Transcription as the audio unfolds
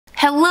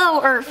Hello,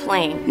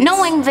 Earthling!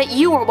 Knowing that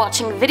you are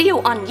watching a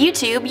video on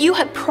YouTube, you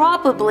have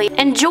probably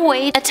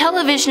enjoyed a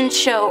television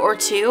show or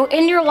two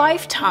in your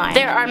lifetime.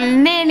 There are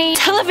many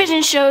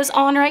television shows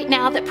on right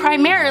now that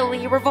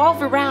primarily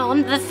revolve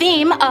around the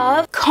theme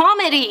of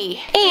comedy.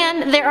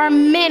 And there are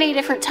many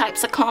different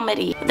types of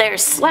comedy.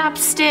 There's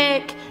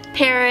slapstick,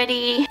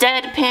 parody,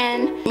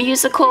 deadpan,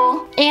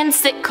 musical, and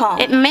sitcom.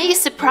 It may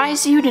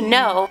surprise you to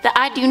know that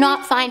I do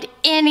not find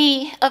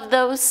any of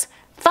those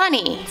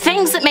funny.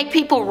 Things that make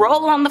people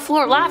roll on the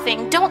floor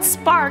laughing don't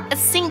spark a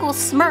single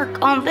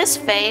smirk on this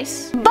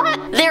face.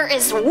 But there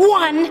is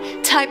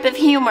one type of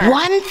humor,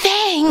 one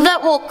thing that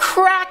will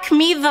crack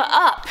me the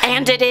up,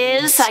 and it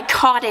is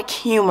psychotic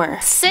humor.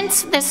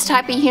 Since this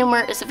type of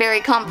humor is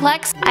very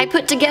complex, I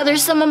put together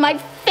some of my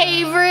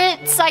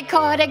favorite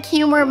psychotic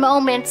humor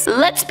moments.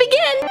 Let's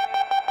begin!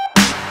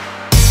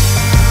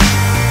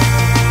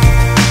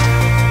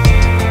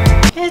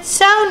 It's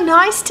so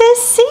nice to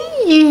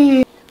see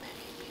you.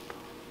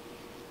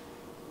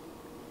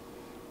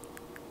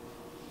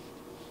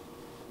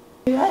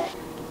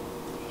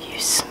 You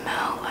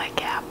smell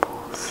like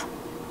apples.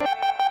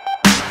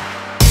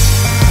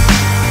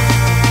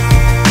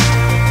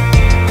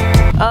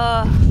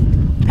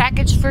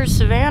 Package for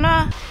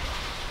Savannah?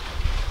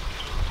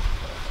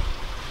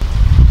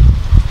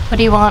 What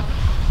do you want?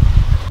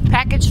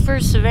 Package for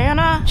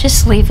Savannah?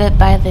 Just leave it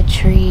by the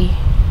tree.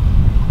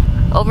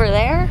 Over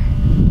there?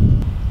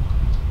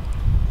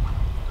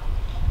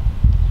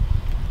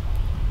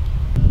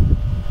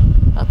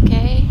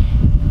 Okay.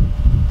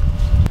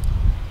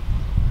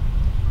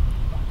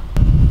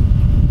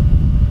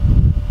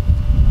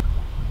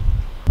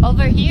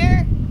 Over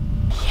here?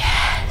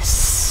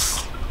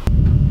 Yes.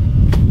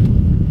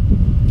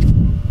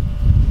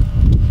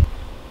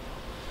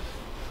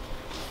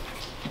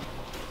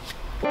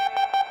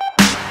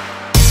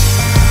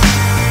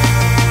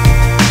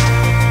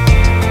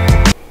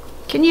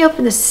 Can you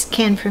open this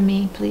can for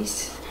me,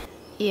 please?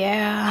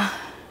 Yeah.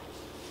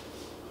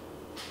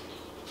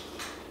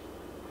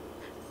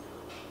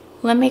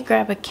 Let me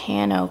grab a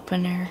can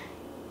opener.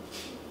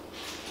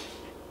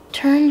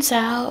 Turns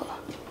out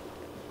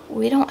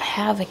we don't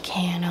have a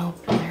can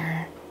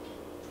opener.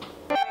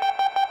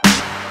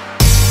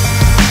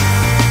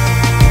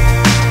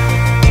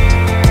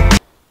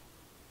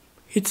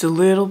 It's a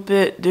little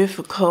bit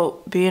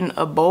difficult being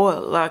a boy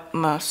like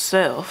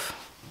myself,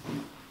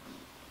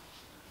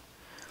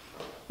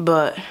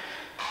 but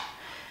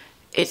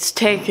it's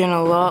taken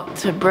a lot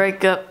to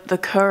break up the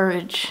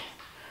courage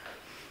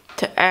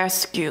to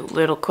ask you a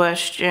little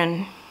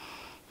question.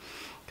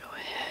 Go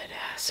ahead,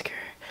 ask her.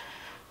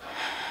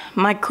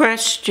 My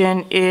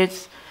question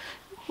is,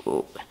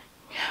 what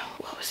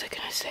was I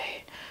gonna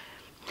say?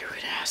 You were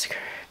gonna ask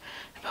her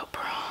about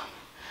prom.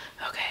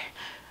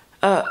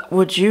 Okay.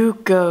 Would you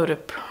go to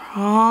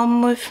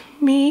prom with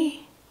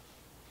me?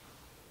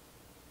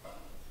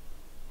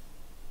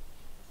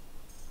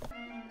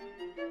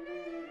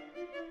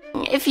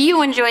 If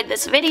you enjoyed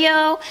this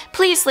video,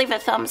 please leave a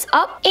thumbs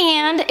up.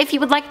 And if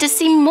you would like to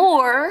see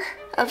more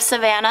of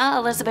Savannah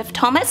Elizabeth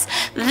Thomas,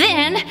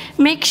 then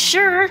make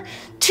sure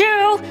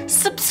to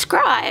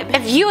subscribe.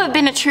 If you have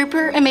been a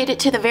trooper and made it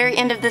to the very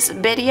end of this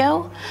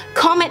video,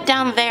 comment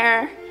down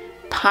there,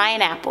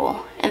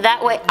 pineapple, and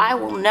that way I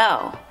will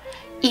know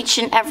each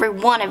and every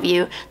one of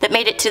you that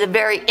made it to the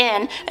very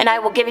end, and I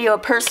will give you a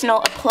personal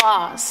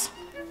applause.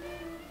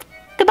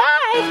 Goodbye!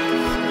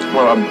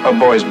 Well, a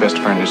boy's best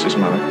friend is his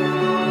mother.